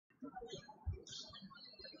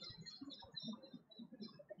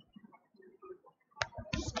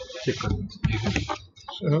Check कर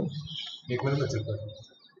एक minute में चेक कर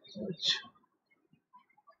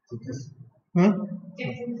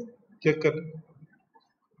चेक कर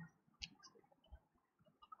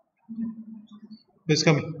It's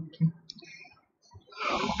coming.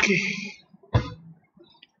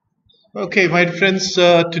 Okay, my friends.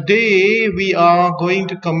 Today we are going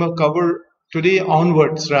to cover today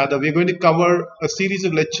onwards. Rather, we are going to cover a series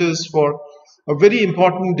of lectures for a very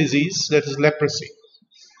important disease, that is leprosy.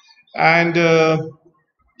 And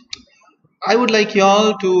I would like you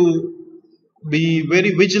all to be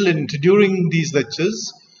very vigilant during these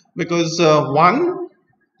lectures, because one,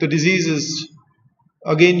 the disease is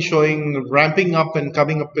again showing ramping up and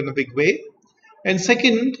coming up in a big way, and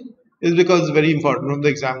second is because it's very important from the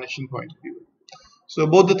examination point of view. So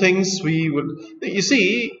both the things we will, you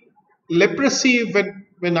see, leprosy,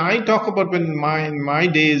 when I talk about in my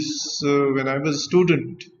days, when I was a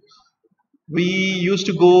student, we used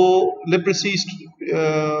to go, leprosy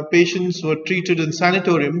patients were treated in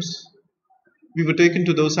sanatoriums. We were taken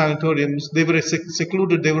to those sanatoriums. They were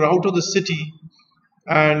secluded, they were out of the city,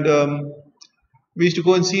 and we used to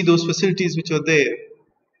go and see those facilities which were there.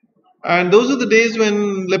 And those are the days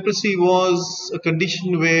when leprosy was a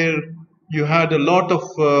condition where you had a lot of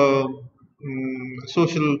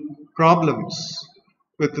social problems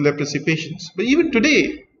with leprosy patients. But even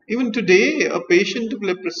today, a patient of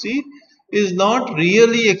leprosy is not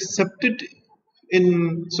really accepted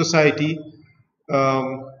in society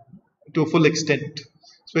to a full extent.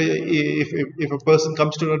 So if a person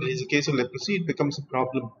comes to know there is a case of leprosy, it becomes a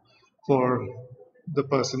problem for the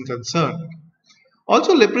person concerned.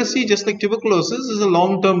 Also, leprosy, just like tuberculosis, is a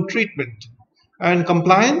long-term treatment, and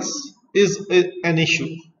compliance is an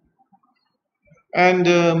issue. And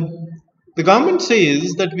the government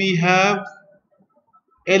says that we have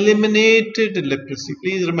eliminated leprosy.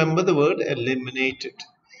 Please remember the word eliminated.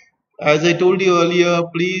 As I told you earlier,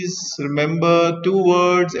 please remember two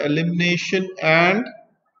words: elimination and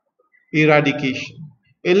eradication.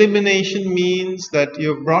 Elimination means that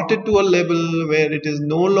you have brought it to a level where it is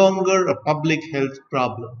no longer a public health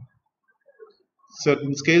problem.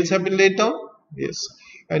 Certain scales have been laid down, yes.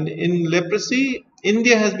 And in leprosy,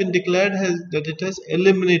 India has been declared that it has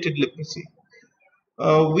eliminated leprosy.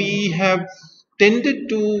 We have tended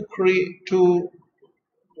to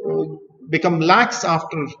become lax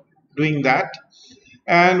after doing that.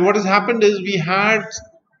 And what has happened is we had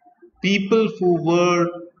people who were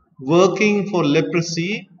working for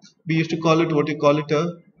leprosy. We used to call it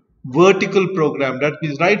a vertical program. That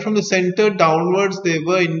means right from the center downwards, there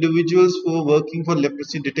were individuals who were working for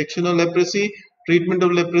leprosy detection of leprosy, treatment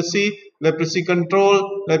of leprosy, leprosy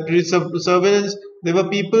control, leprosy surveillance. There were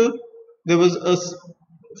people. There was a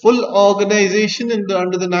full organization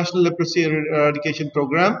under the National Leprosy Eradication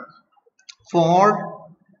Program for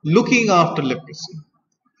looking after leprosy.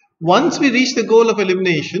 Once we reach the goal of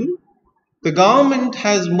elimination, the government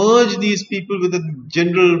has merged these people with a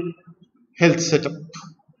general health setup.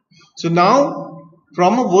 So now,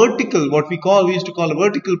 from a vertical, what we used to call a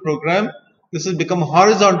vertical program, this has become a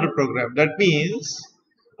horizontal program. That means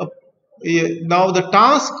now the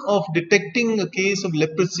task of detecting a case of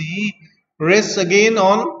leprosy rests again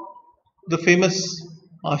on the famous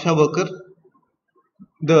ASHA worker,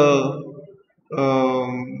 the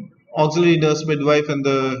auxiliary nurse midwife, and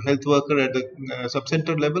the health worker at the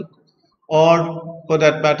sub-center level, or for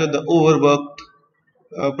that matter, the overworked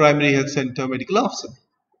primary health center medical officer.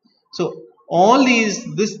 So all these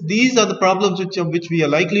are the problems which we are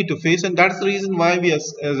likely to face, and that's the reason why we,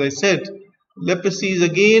 as I said, leprosy is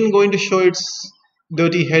again going to show its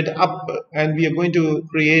dirty head up, and we are going to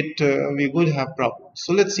have problems.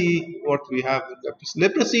 So let's see what we have with leprosy.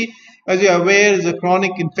 Leprosy, as you are aware, is a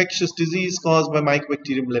chronic infectious disease caused by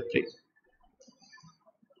Mycobacterium leprae.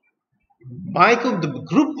 The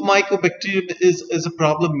group Mycobacterium is a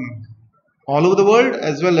problem all over the world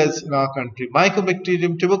as well as in our country.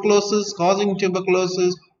 Mycobacterium tuberculosis, causing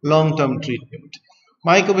tuberculosis, long-term treatment.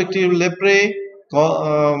 Mycobacterium leprae,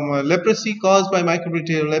 leprosy caused by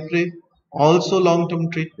Mycobacterium leprae, also long-term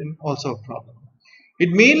treatment, also a problem.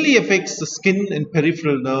 It mainly affects the skin and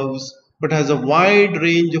peripheral nerves, but has a wide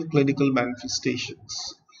range of clinical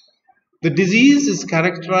manifestations. The disease is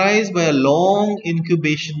characterized by a long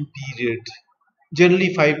incubation period,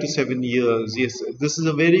 generally 5 to 7 years. Yes, this is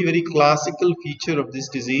a very, very classical feature of this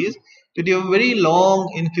disease, that you have a very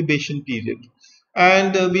long incubation period.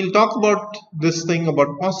 And we'll talk about this thing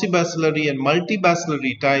about paucibacillary and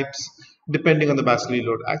multibacillary types depending on the bacillary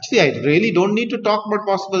load. Actually, I really don't need to talk about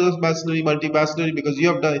paucibacillary, multibacillary, because you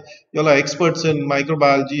all are experts in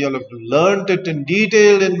microbiology. You all have learned it in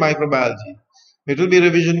detail in microbiology. It will be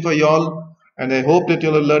revision for you all, And I hope that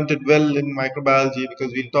you'll have learnt it well in microbiology,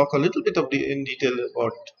 because we'll talk a little bit in detail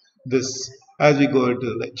about this as we go into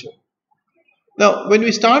the lecture. Now, when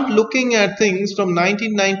we start looking at things from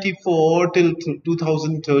 1994 till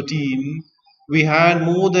 2013, we had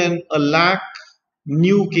more than 1 lakh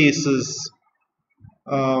new cases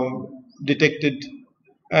detected,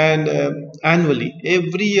 and annually.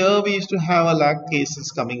 Every year we used to have 1 lakh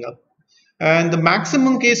cases coming up. And the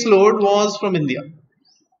maximum caseload was from India.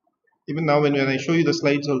 Even now, when I show you the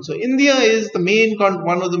slides also, India is the main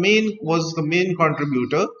was the main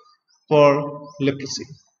contributor for leprosy.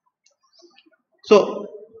 So,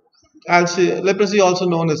 leprosy, also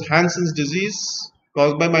known as Hansen's disease,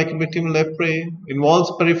 caused by Mycobacterium leprae,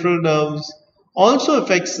 involves peripheral nerves, also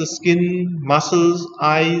affects the skin, muscles,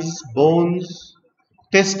 eyes, bones,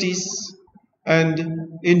 testes,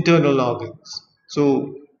 and internal organs.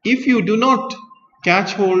 So, if you do not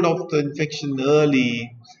catch hold of the infection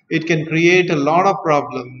early, it can create a lot of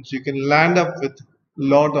problems. You can land up with a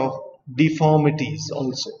lot of deformities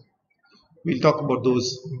also. We'll talk about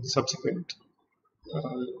those in subsequent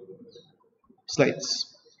slides.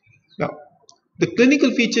 Now, the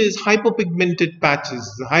clinical feature is hypopigmented patches.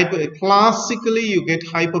 Classically, you get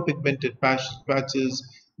hypopigmented patches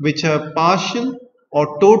which have partial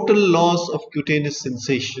or total loss of cutaneous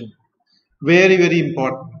sensation. Very, very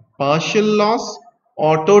important. Partial loss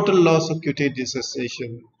or total loss of cutaneous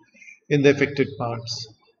sensation in the affected parts.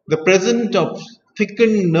 The presence of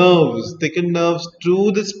thickened nerves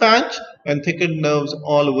through this patch and thickened nerves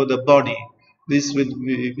all over the body. We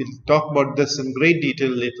will talk about this in great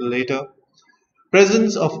detail later.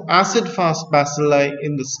 Presence of acid-fast bacilli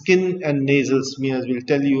in the skin and nasal smears.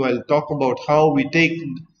 I'll talk about how we take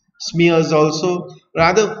smears also.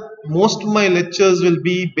 Rather, most of my lectures will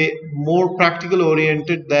be more practical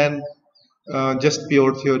oriented than just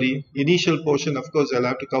pure theory. Initial portion, of course, I'll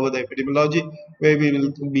have to cover the epidemiology, where we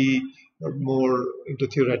will be more into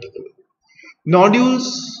theoretical.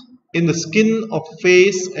 Nodules in the skin of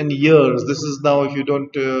face and ears. This is now, if you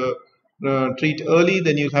don't treat early,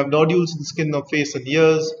 then you'll have nodules in the skin of face and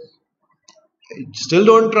ears. Still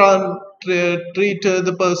don't treat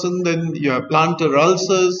the person, then you have plantar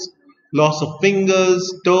ulcers, loss of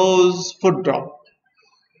fingers, toes, foot drop.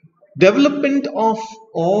 Development of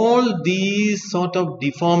all these sort of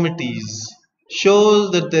deformities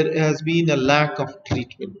shows that there has been a lack of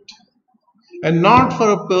treatment, and not for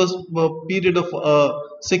a period of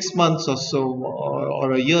 6 months or so,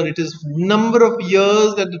 or a year. It is number of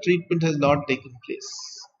years that the treatment has not taken place,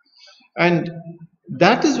 and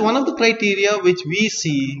that is one of the criteria which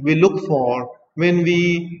we look for when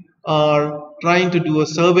we are trying to do a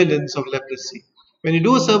surveillance of leprosy. When you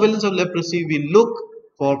do a surveillance of leprosy, we look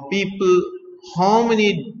for people, how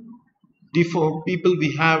many people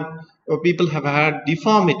have had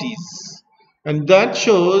deformities, and that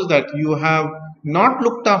shows that you have not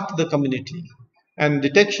looked after the community, and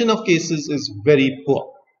detection of cases is very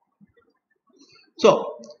poor.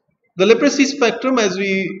 So, the leprosy spectrum, as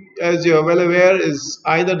you are well aware, is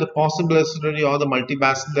either the possibacillary or the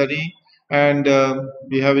multibacillary, and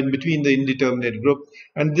we have in between the indeterminate group,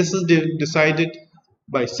 and this is decided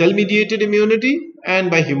by cell-mediated immunity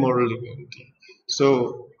and by humoral immunity.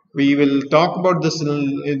 So we will talk about this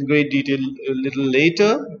in great detail a little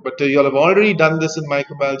later, but you all have already done this in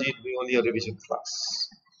microbiology. It will be only a revision class.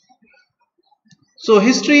 So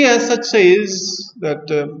history as such says that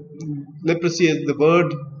leprosy, as the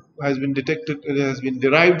word has been detected, it has been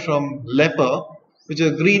derived from leper, which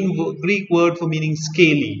is a Greek word for meaning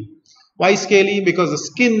scaly. Why scaly? Because the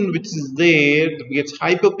skin which is there gets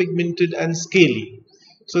hyperpigmented and scaly.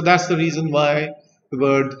 So that's the reason why the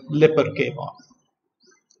word leper came on.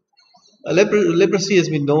 Leprosy has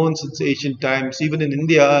been known since ancient times. Even in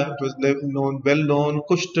India, it was well known,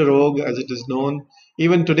 Kushta Rog as it is known.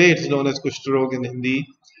 Even today, it's known as Kushta Rog in Hindi.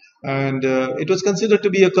 And it was considered to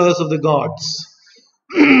be a curse of the gods.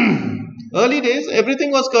 Early days,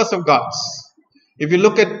 everything was curse of gods. If you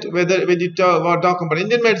look at when you talk about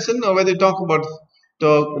Indian medicine, or whether you talk about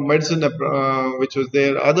medicine which was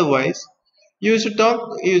there otherwise, you should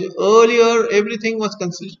talk earlier. Everything was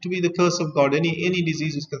considered to be the curse of God. Any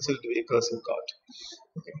disease was considered to be a curse of God.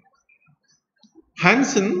 Okay.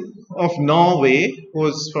 Hansen of Norway, who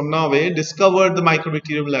was from Norway, discovered the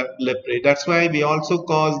Mycobacterium leprae. That's why we also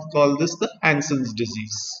call this the Hansen's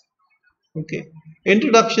disease. Okay.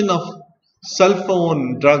 Introduction of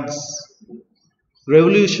sulfone drugs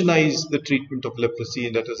revolutionized the treatment of leprosy,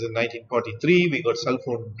 and that was in 1943. We got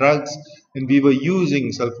sulfone drugs, and we were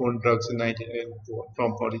using sulfone drugs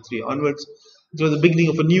from 43 onwards. It was the beginning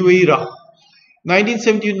of a new era.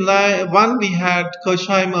 1971, we had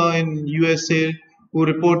Kirshheimer in USA who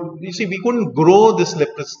report. You see, we couldn't grow this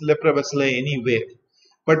lepra bacilli anywhere,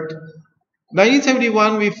 but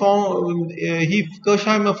 1971 we found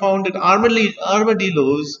Kirshheimer found that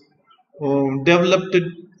armadillos developed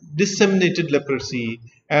disseminated leprosy,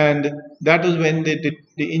 and that was when they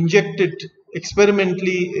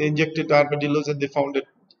experimentally injected armadillos, and they found that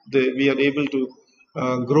we are able to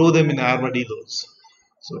grow them in armadillos.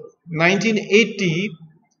 So 1980,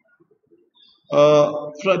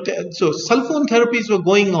 so cell phone therapies were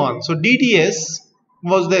going on. So DDS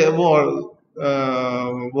was there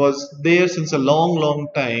was there since a long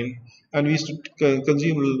time, and we used to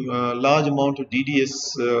consume a large amount of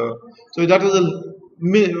DDS. So that was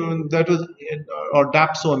or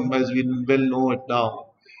Dapsone, as we well know it now,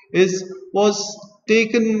 was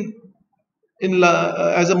taken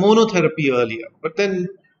as a monotherapy earlier, but then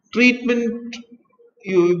treatment.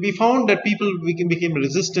 We found that people became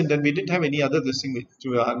resistant, and we didn't have any other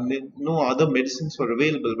no other medicines were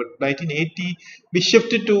available. But 1980 we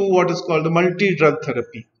shifted to what is called the multi-drug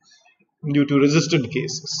therapy due to resistant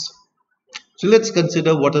cases. So let's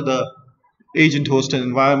consider what are the agent, host, and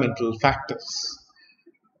environmental factors.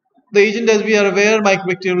 The agent, as we are aware,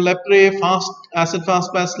 Mycobacterium leprae,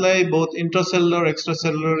 acid-fast bacilli, both intracellular,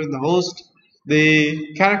 extracellular in the host.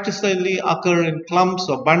 They characteristically occur in clumps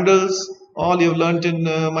or bundles. All you've learnt in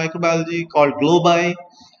microbiology, called globi.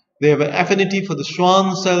 They have an affinity for the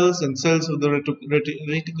Schwann cells and cells of the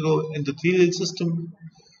reticuloendothelial system.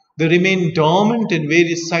 They remain dormant in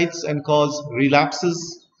various sites and cause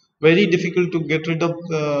relapses. Very difficult to get rid of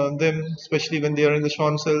them, especially when they are in the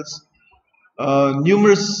Schwann cells.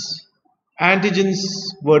 Numerous antigens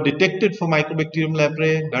were detected for Mycobacterium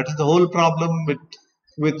leprae. That is the whole problem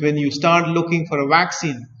with when you start looking for a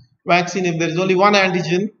vaccine. If there is only one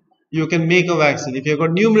antigen, you can make a vaccine. If you've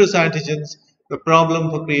got numerous antigens, the problem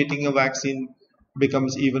for creating a vaccine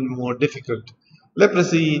becomes even more difficult.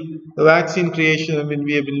 Leprosy, the vaccine creation, I mean,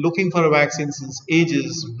 we have been looking for a vaccine since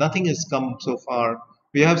ages. Nothing has come so far.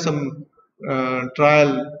 We have some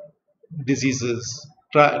trial diseases,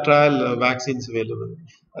 trial vaccines available.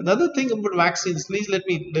 Another thing about vaccines, please let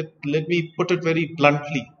me put it very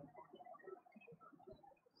bluntly.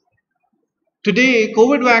 Today,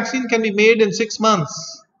 COVID vaccine can be made in 6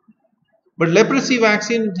 months. But leprosy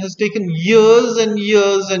vaccine has taken years and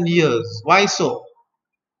years and years. Why so?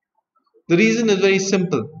 The reason is very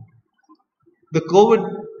simple. The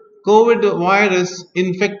COVID virus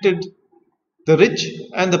infected the rich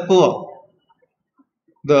and the poor.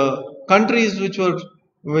 The countries which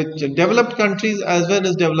developed countries as well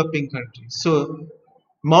as developing countries. So,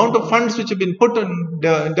 amount of funds which have been put on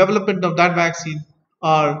the development of that vaccine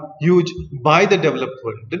are huge by the developed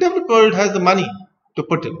world. The developed world has the money to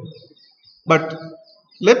put in. But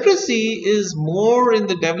leprosy is more in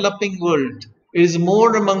the developing world. It is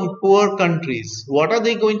more among poor countries. What are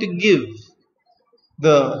they going to give?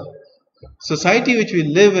 The society which we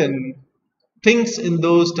live in thinks in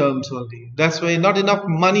those terms only. That's why not enough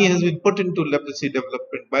money has been put into leprosy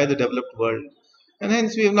development by the developed world. And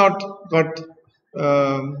hence we have not got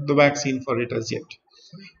the vaccine for it as yet.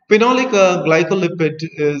 Phenolic glycolipid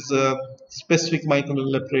is a specific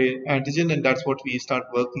Mycobacterium leprae antigen, and that's what we start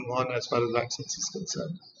working on as far as vaccines is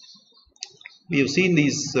concerned. We have seen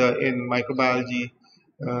these in microbiology,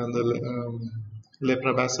 the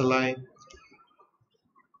lepra bacilli.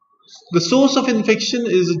 The source of infection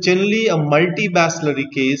is generally a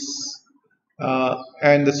multibacillary case,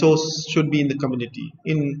 and the source should be in the community.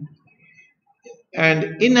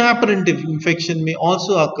 And inapparent infection may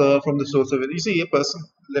also occur from the source of it. You see, a person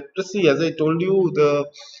leprosy, as I told you, the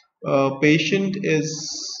patient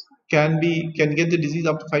can get the disease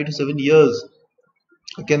after 5 to 7 years.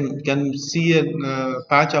 Can see a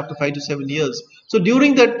patch after 5 to 7 years. So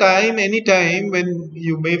during that time, any time when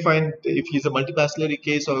you may find, if he's a multibacillary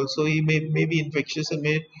case, also he may be infectious and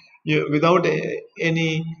without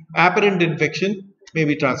any apparent infection may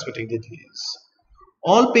be transmitting the disease.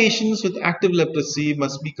 All patients with active leprosy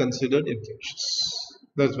must be considered infectious.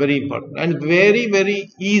 That's very important and very, very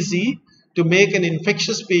easy to make an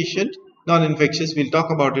infectious patient non-infectious. We'll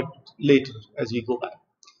talk about it later as we go back.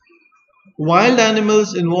 Wild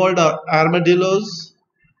animals involved are armadillos,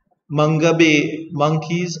 mangabe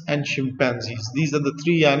monkeys, and chimpanzees. These are the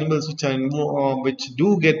 3 animals which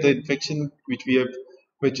do get the infection,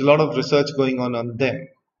 which a lot of research going on them.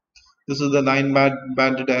 This is the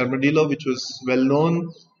 9-banded armadillo, which was well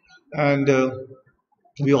known, and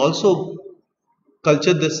we also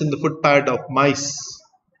cultured this in the footpad of mice.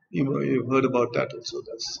 You've heard about that also.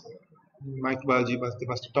 That's microbiology they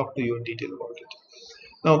must talk to you in detail about it.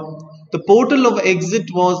 Now, the portal of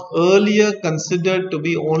exit was earlier considered to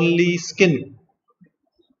be only skin.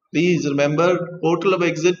 Please remember, portal of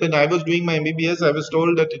exit. When I was doing my MBBS, I was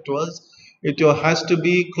told that it has to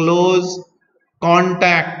be close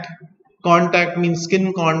contact. Contact means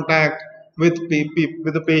skin contact with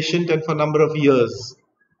with the patient and for a number of years.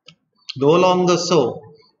 No longer so.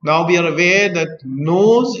 Now we are aware that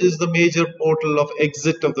nose is the major portal of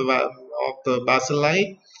exit of the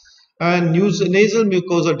bacilli, and nasal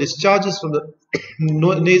mucosa discharges from the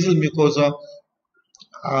nasal mucosa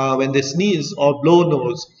when they sneeze or blow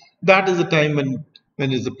nose. That is the time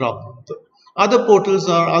when is the problem. The other portals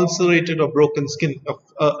are ulcerated or broken skin.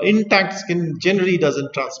 Intact skin generally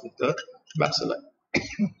doesn't transmit the bacilli.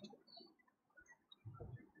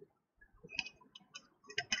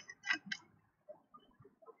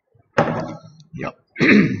 Yeah.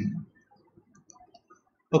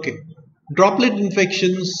 Okay. Droplet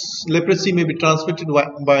infections, leprosy may be transmitted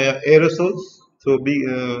by aerosols. So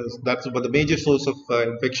that's the major source of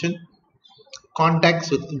infection. Contacts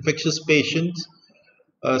with infectious patients,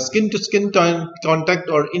 skin-to-skin contact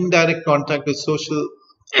or indirect contact with social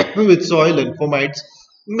with soil and fomites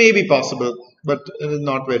may be possible, but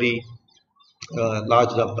not very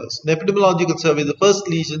large numbers. In epidemiological survey, the first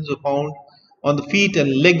lesions were found on the feet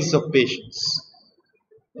and legs of patients.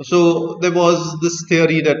 So there was this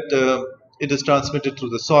theory that it is transmitted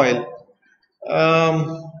through the soil.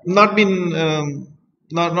 Not been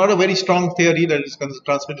not a very strong theory that it's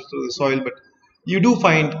transmitted through the soil, but you do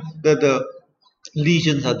find that the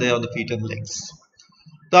lesions are there on the feet and legs.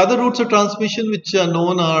 The other routes of transmission which are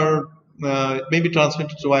known are maybe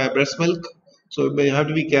transmitted via breast milk. So you have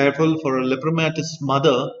to be careful for a lepromatous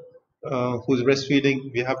mother who's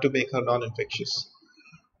breastfeeding. We have to make her non-infectious.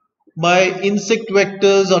 By insect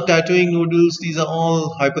vectors or tattooing noodles, these are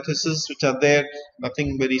all hypotheses which are there.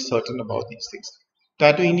 Nothing very certain about these things.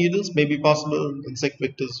 Tattooing needles may be possible. Insect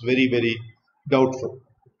vectors very doubtful.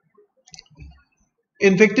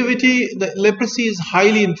 Infectivity, the leprosy is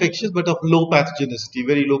highly infectious but of low pathogenicity,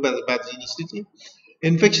 very low pathogenicity.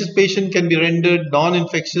 Infectious patient can be rendered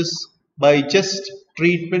non-infectious by just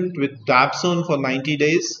treatment with dapsone for 90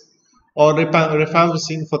 days or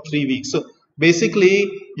rifampicin for 3 weeks. So basically,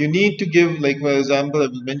 you need to give, like for example, I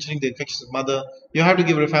was mentioning the infectious mother, you have to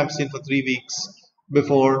give rifampicin for 3 weeks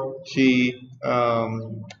before she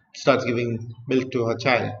starts giving milk to her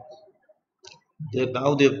child.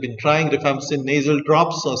 Now they've been trying rifampicin nasal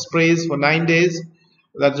drops or sprays for 9 days.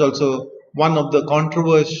 That's also one of the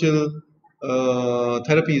controversial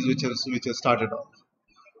therapies which has started off.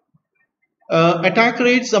 Attack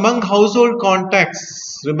rates among household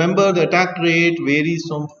contacts. Remember, the attack rate varies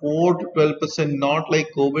from 4 to 12%, not like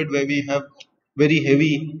COVID where we have very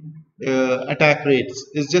heavy attack rates.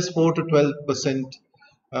 It's just 4 to 12%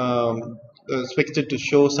 expected to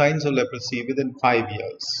show signs of leprosy within 5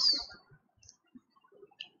 years.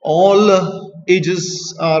 All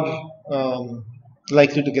ages are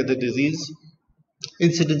likely to get the disease.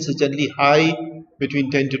 Incidence is generally high between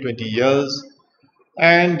 10 to 20 years.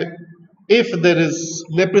 And if there is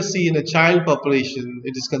leprosy in a child population,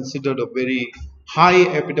 it is considered of very high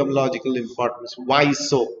epidemiological importance. Why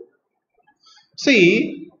so?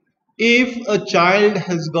 See, if a child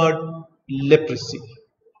has got leprosy,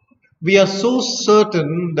 we are so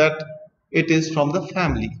certain that it is from the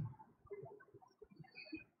family.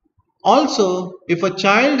 Also, if a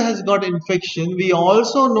child has got infection, we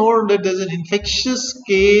also know that there's an infectious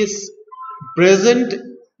case present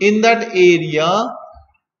in that area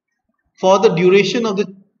for the duration of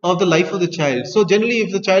the life of the child. So generally,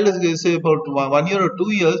 if the child is say about 1 year or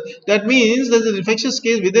 2 years, that means there's an infectious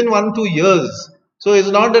case within 1-2 years. So it's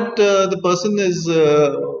not that the person is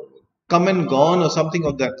come and gone or something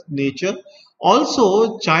of that nature.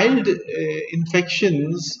 Also, child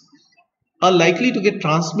infections are likely to get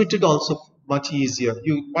transmitted also much easier.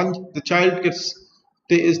 Once the child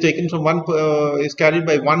is taken from is carried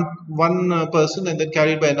by one person and then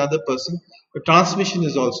carried by another person, the transmission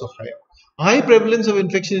is also higher. High prevalence of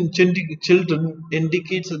infection in children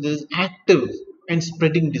indicates that there is active and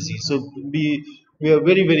spreading disease. So we are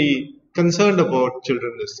very concerned about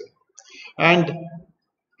children this thing. And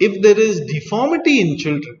if there is deformity in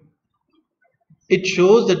children, it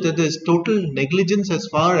shows that there is total negligence as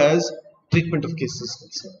far as treatment of cases is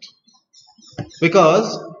concerned.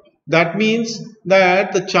 Because that means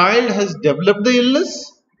that the child has developed the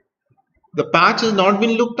illness, the patch has not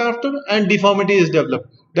been looked after, and deformity is developed.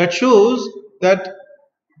 That shows that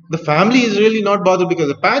the family is really not bothered, because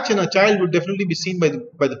the patch in a child would definitely be seen by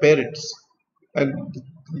the parents, and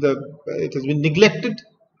it has been neglected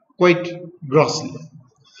quite grossly.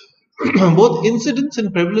 Both incidence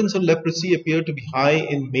and prevalence of leprosy appear to be high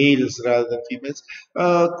in males rather than females.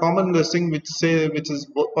 Common thing which is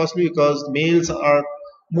possibly because males are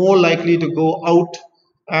more likely to go out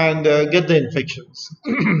and get the infections.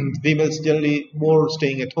 Females generally more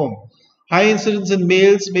staying at home. High incidence in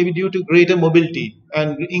males may be due to greater mobility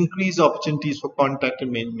and increased opportunities for contact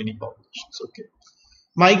in many populations. Okay.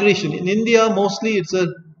 Migration in India, mostly it's a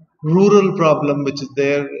rural problem which is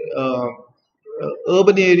there.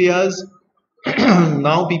 Urban areas,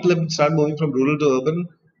 now people have started moving from rural to urban.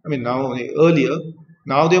 I mean, now earlier,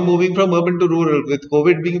 now they're moving from urban to rural. With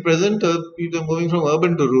COVID being present, people are moving from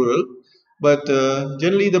urban to rural. But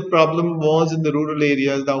generally, the problem was in the rural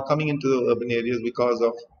areas, now coming into the urban areas because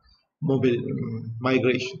of mobile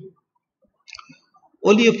migration.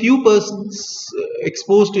 Only a few persons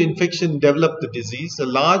exposed to infection develop the disease. A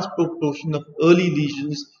large proportion of early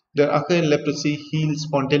lesions that occur in leprosy heal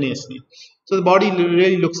spontaneously. So the body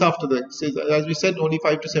really looks after that. As we said, only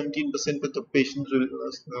 5 to 17% of the patients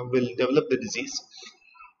will develop the disease.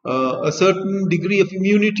 A certain degree of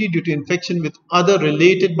immunity due to infection with other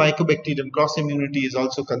related mycobacterium, cross immunity, is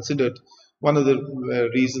also considered one of the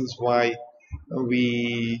reasons why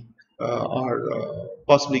we are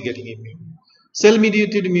possibly getting immune.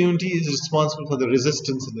 Cell-mediated immunity is responsible for the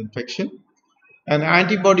resistance in infection, and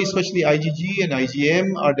antibodies, especially IgG and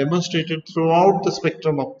IgM, are demonstrated throughout the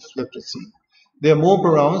spectrum of leprosy. They are more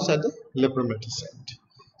pronounced at the lepromatocyte.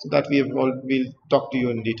 So that we'll talk to you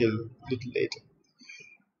in detail a little later.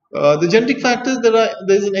 The genetic factors,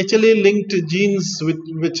 there's an HLA-linked genes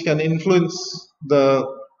which can influence the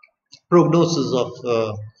prognosis of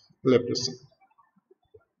leprosy.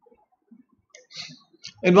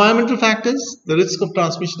 Environmental factors, the risk of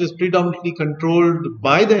transmission is predominantly controlled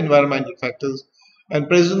by the environmental factors, and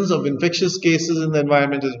presence of infectious cases in the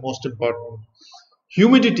environment is most important.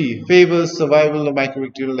 Humidity favors survival of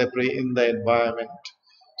mycobacterial leprae in the environment.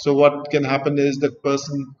 So what can happen is that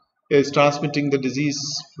person is transmitting the disease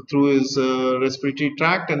through his respiratory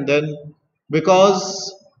tract, and then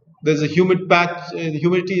because there's a humid patch, the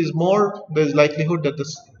humidity is more, there's likelihood that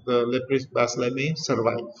the leprous bacilli may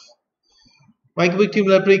survive. Mycobacterium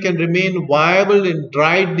leprae can remain viable in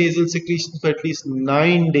dried nasal secretions for at least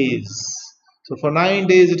 9 days. So for 9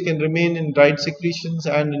 days it can remain in dried secretions,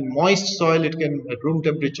 and in moist soil it can, at room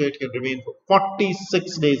temperature, it can remain for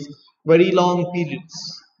 46 days, very long periods.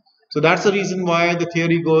 So that's the reason why the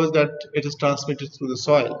theory goes that it is transmitted through the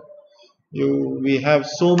soil. We have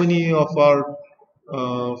so many of our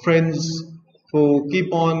friends who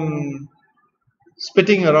keep on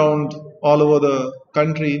spitting around all over the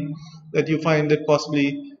country, that you find that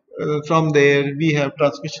possibly from there we have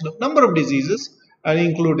transmission of number of diseases, and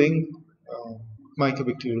including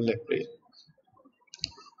mycobacterial leprae.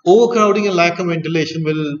 Overcrowding and lack of ventilation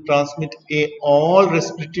will transmit all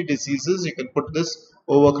respiratory diseases. You can put this: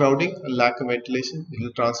 overcrowding and lack of ventilation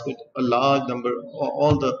will transmit a large number of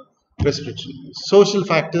all the respiratory diseases. Social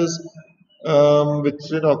factors, with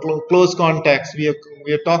close contacts. We are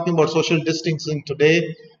talking about social distancing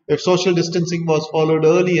today. If social distancing was followed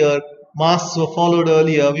earlier, masks were followed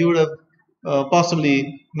earlier, we would have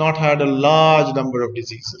possibly not had a large number of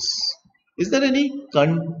diseases. Is there any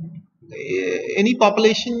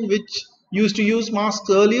population which used to use masks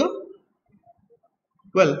earlier?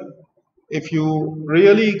 Well, if you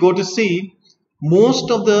really go to see,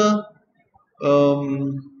 most of the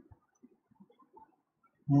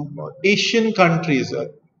Asian countries,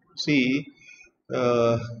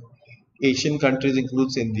 Asian countries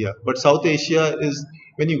includes India, but South Asia is,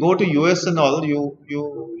 when you go to US and all, you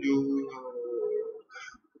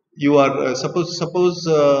are suppose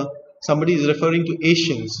somebody is referring to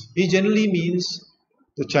Asians. He generally means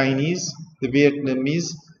the Chinese, the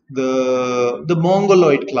Vietnamese, the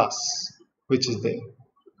Mongoloid class which is there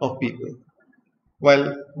of people,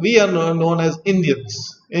 while we are known as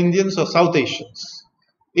Indians or South Asians.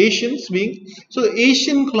 Asians being, so the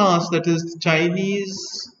Asian class, that is Chinese,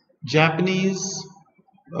 Japanese,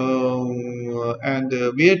 and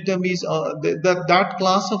Vietnamese, that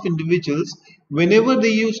class of individuals, whenever they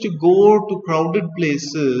used to go to crowded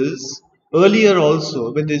places, earlier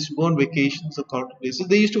also when they used to go on vacations or crowded places,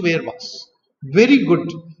 they used to wear masks. A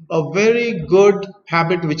very good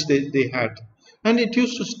habit which they had, and it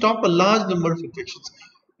used to stop a large number of infections.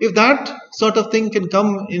 If that sort of thing can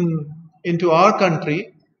come into our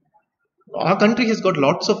country has got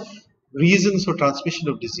lots of reasons for transmission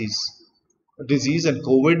of disease and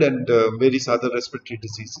COVID and various other respiratory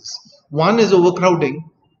diseases. One is overcrowding.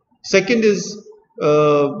 Second is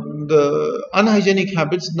the unhygienic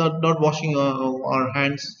habits, not washing our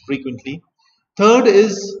hands frequently. Third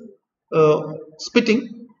is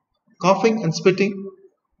spitting, coughing and spitting,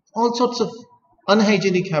 all sorts of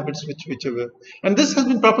unhygienic habits whichever. And this has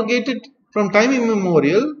been propagated from time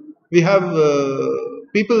immemorial. We have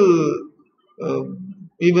people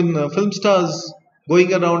even film stars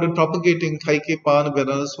going around and propagating khai ke pan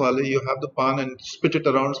bananas wale. You have the pan and spit it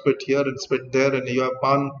around, spit here and spit there, and you have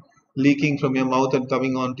pan leaking from your mouth and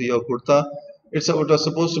coming onto your kurta. It was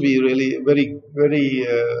supposed to be really very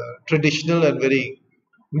traditional and very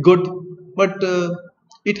good, but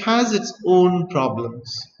it has its own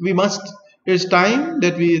problems. We must. It's time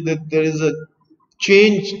that there is a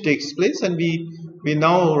change takes place, and we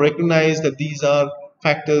now recognize that these are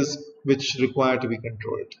factors which require to be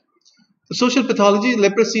controlled. The social pathology,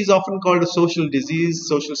 leprosy is often called a social disease,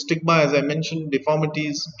 social stigma, as I mentioned,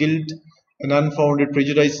 deformities, guilt, and unfounded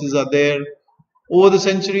prejudices are there. Over the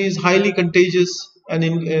centuries, highly contagious, and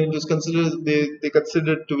it was considered they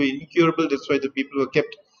considered to be incurable. That's why the people were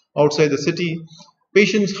kept outside the city.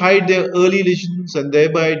 Patients hide their early lesions and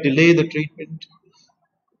thereby delay the treatment.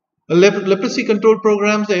 Leprosy control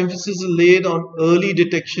programs, the emphasis is laid on early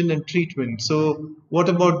detection and treatment. So, what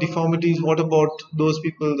about deformities? What about those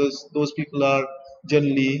people? Those people are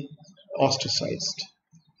generally ostracized.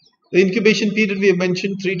 The incubation period we have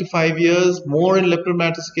mentioned 3 to 5 years, more in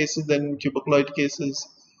lepromatous cases than tuberculoid cases.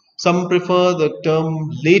 Some prefer the term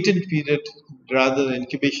latent period rather than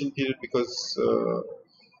incubation period because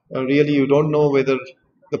really you don't know whether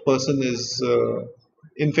the person is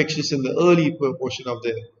infectious in the early portion of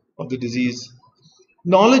the disease.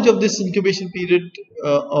 Knowledge of this incubation period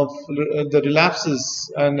of the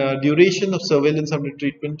relapses and duration of surveillance after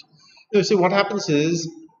treatment. See what happens is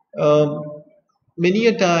many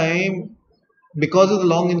a time because of the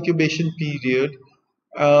long incubation period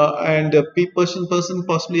and a person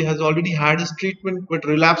possibly has already had his treatment, but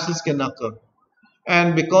relapses can occur,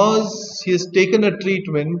 and because he has taken a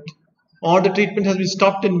treatment or the treatment has been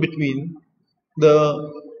stopped in between,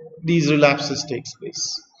 the these relapses takes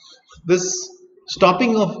place. This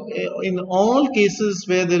stopping of in all cases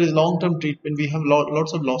where there is long term treatment, we have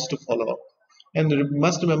lots of loss to follow up, and we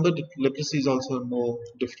must remember that leprosy is also no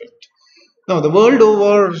different. Now the world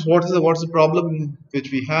over, what's the problem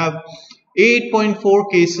which we have?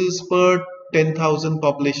 8.4 cases per 10,000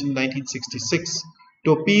 population in 1966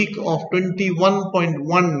 to a peak of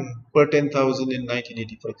 21.1 per 10,000 in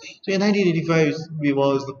 1985. So in 1985 we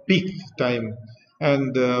was the peak time,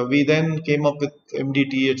 and we then came up with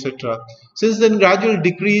MDT, etc. Since then, gradual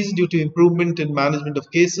decrease due to improvement in management of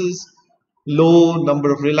cases, low number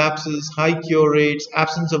of relapses, high cure rates,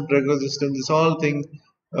 absence of drug resistance. This all thing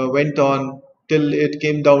went on till it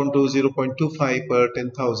came down to 0.25 per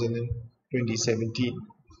 10,000 in 2017.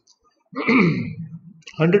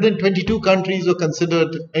 122 countries were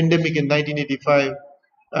considered endemic in 1985,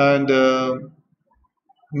 and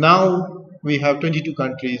now we have 22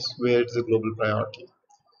 countries where it's a global priority.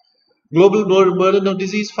 Global burden of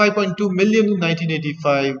disease 5.2 million in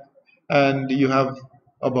 1985, and you have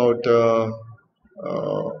about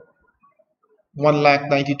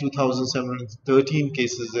 1,92,713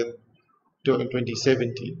 cases in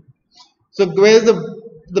 2017. So where's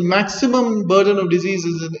the maximum burden of disease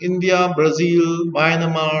is in India, Brazil,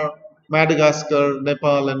 Myanmar, Madagascar,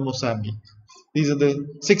 Nepal, and Mozambique. These are the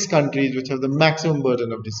 6 countries which have the maximum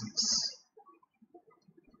burden of disease.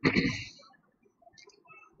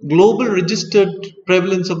 Global registered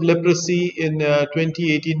prevalence of leprosy in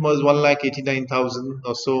 2018 was 1,89,000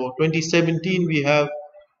 or so. 2017 we have,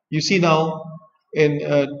 you see now, in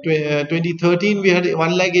 2013 we had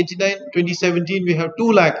 1,89,000. 2017 we have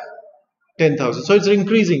 2,10,000. So it's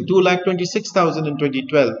increasing, 2,26,000 in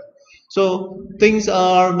 2012. So things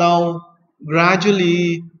are now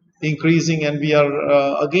gradually increasing, and we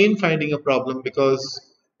are again finding a problem because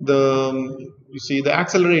you see the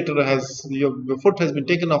accelerator has, your foot has been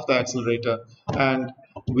taken off the accelerator, and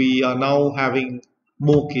we are now having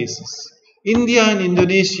more cases. India and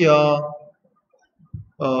Indonesia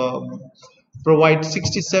provide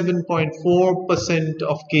 67.4%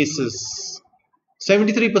 of cases.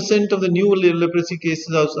 73% of the new leprosy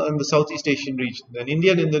cases are in the Southeast Asian region, and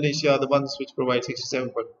India and Indonesia are the ones which provide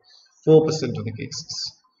 67.4% of the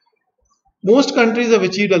cases. Most countries have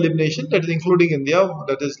achieved elimination, that is including India,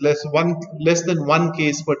 that is less than 1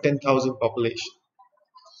 case per 10,000 population.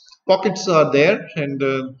 Pockets are there, and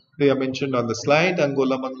they are mentioned on the slide: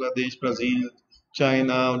 Angola, Bangladesh, Brazil,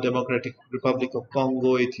 China, Democratic Republic of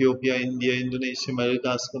Congo, Ethiopia, India, Indonesia,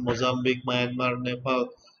 Madagascar, Mozambique, Myanmar, Nepal,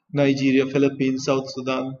 Nigeria, Philippines, South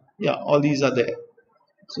Sudan. Yeah, all these are there.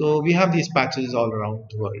 So we have these patches all around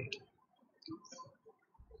the world.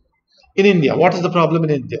 In India, what is the problem in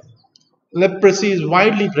India? Leprosy is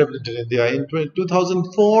widely prevalent in India. In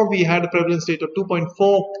 2004, we had a prevalence rate of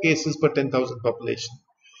 2.4 cases per 10,000 population.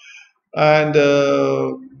 And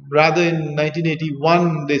rather in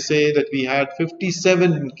 1981, they say that we had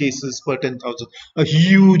 57 cases per 10,000. A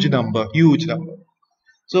huge number, huge number.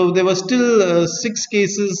 So there were still 6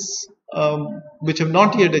 cases which have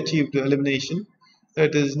not yet achieved elimination.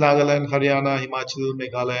 That is Nagaland, Haryana, Himachal,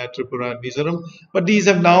 Meghalaya, Tripura, and Mizoram. But these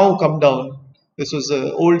have now come down. This was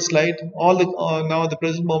an old slide. Now at the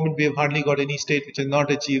present moment, we have hardly got any state which has not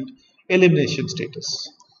achieved elimination status.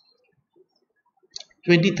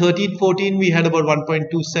 2013-14, we had about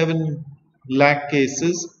 1.27 lakh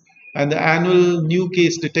cases, and the annual new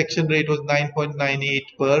case detection rate was 9.98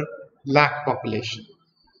 per lakh population.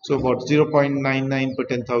 So about 0.99 per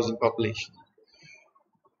 10,000 population.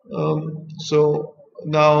 So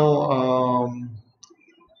now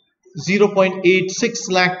 0.86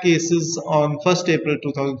 lakh cases on 1st April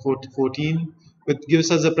 2014, which gives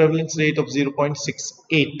us a prevalence rate of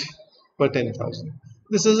 0.68 per 10,000.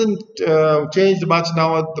 This hasn't changed much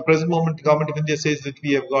now. At the present moment, the government of India says that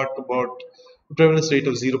we have got about a prevalence rate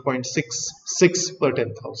of 0.66 per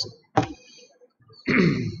 10,000.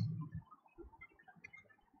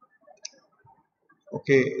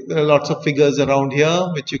 Okay, there are lots of figures around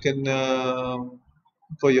here which you can,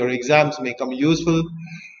 for your exams, may come useful.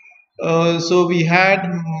 So we had,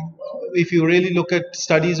 if you really look at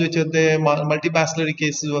studies which are there, multibacillary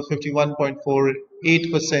cases were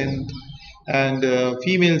 51.48%, and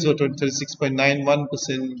females were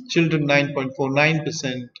 36.91%, children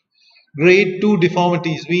 9.49%. Grade 2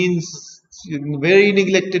 deformities means very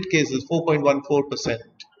neglected cases 4.14%.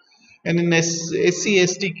 And in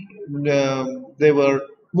SC/ST, there were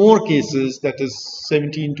more cases, that is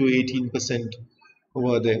 17 to 18%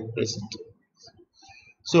 over there present.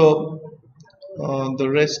 So the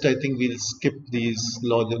rest, I think we'll skip these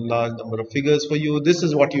large number of figures for you. This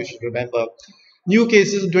is what you should remember. New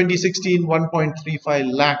cases in 2016,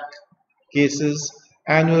 1.35 lakh cases.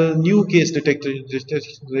 Annual new case detection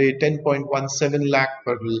rate 10.17 lakh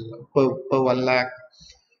per 1 lakh.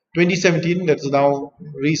 2017, that's now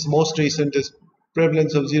most recent, is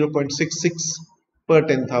prevalence of 0.66 per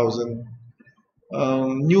 10,000.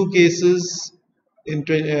 New cases in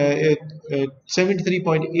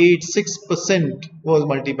 73.86% was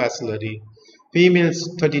multibacillary. Females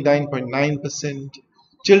 39.9%.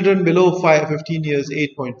 Children below 15 years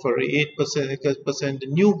 8.48%.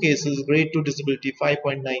 New cases grade 2 disability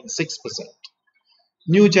 5.96%.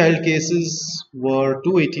 New child cases were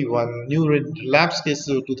 281, new relapse cases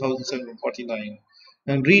were 2,749,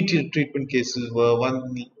 and retreatment cases were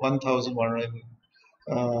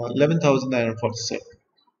 11,947.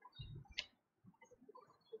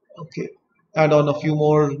 Okay, add on a few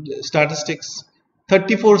more statistics.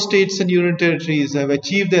 34 states and union territories have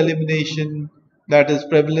achieved the elimination, that is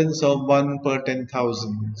prevalence of 1 per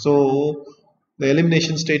 10,000. So the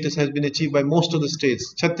elimination status has been achieved by most of the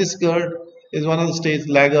states. Chhattisgarh is one of the states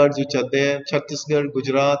laggards which are there. Chhattisgarh,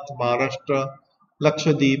 Gujarat, Maharashtra,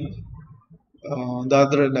 Lakshadweep,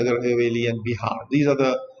 Dadra and Nagar Haveli, and Bihar. These are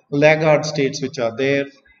the laggard states which are there.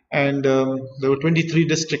 And there were 23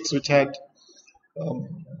 districts which had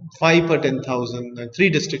 5 per 10,000, and 3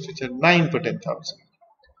 districts which had 9 per 10,000.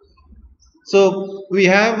 So we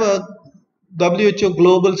have a WHO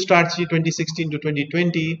Global Strategy 2016 to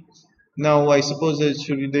 2020. Now I suppose they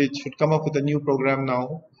should come up with a new program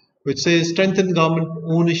now, which says strengthen government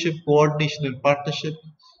ownership, coordination and partnership,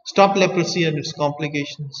 stop leprosy and its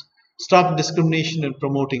complications, stop discrimination and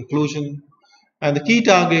promote inclusion. And the key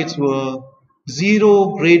targets were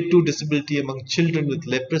 0 grade 2 disability among children with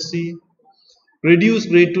leprosy, reduce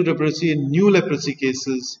grade 2 leprosy in new leprosy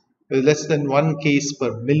cases with less than 1 case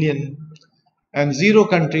per million, and 0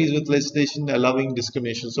 countries with legislation allowing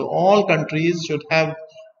discrimination. So all countries should have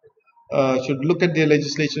should look at their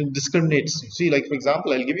legislation discriminates. See, like for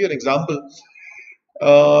example, I'll give you an example.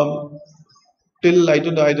 Till I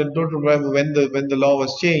don't remember when the law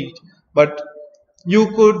was changed, but you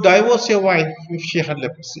could divorce your wife if she had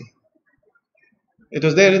leprosy. It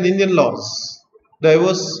was there in Indian laws.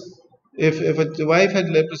 Divorce, if a wife had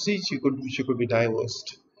leprosy, she could be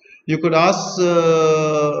divorced. You could ask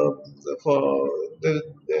for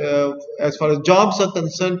as far as jobs are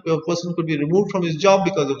concerned, a person could be removed from his job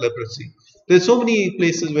because of leprosy. There's so many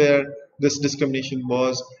places where this discrimination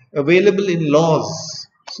was available in laws.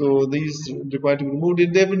 So these required to be removed.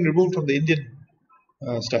 They've been removed from the Indian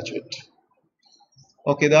statute.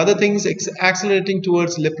 Okay, the other things: accelerating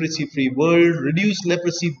towards leprosy-free world, reduce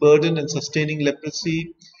leprosy burden and sustaining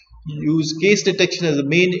leprosy, use case detection as a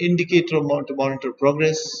main indicator to monitor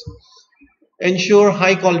progress, ensure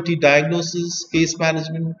high-quality diagnosis, case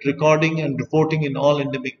management, recording and reporting in all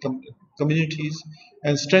endemic communities,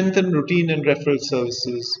 and strengthen routine and referral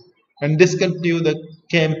services, and discontinue the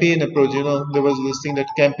campaign approach. You know, there was this thing, that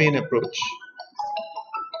campaign approach.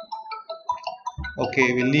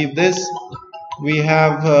 Okay, we'll leave this. We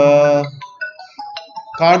have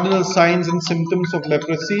cardinal signs and symptoms of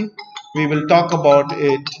leprosy. We will talk about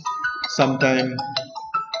it sometime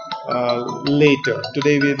later.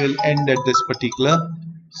 Today we will end at this particular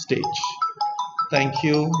stage. Thank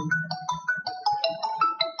you.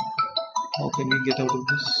 How can we get out of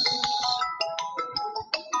this?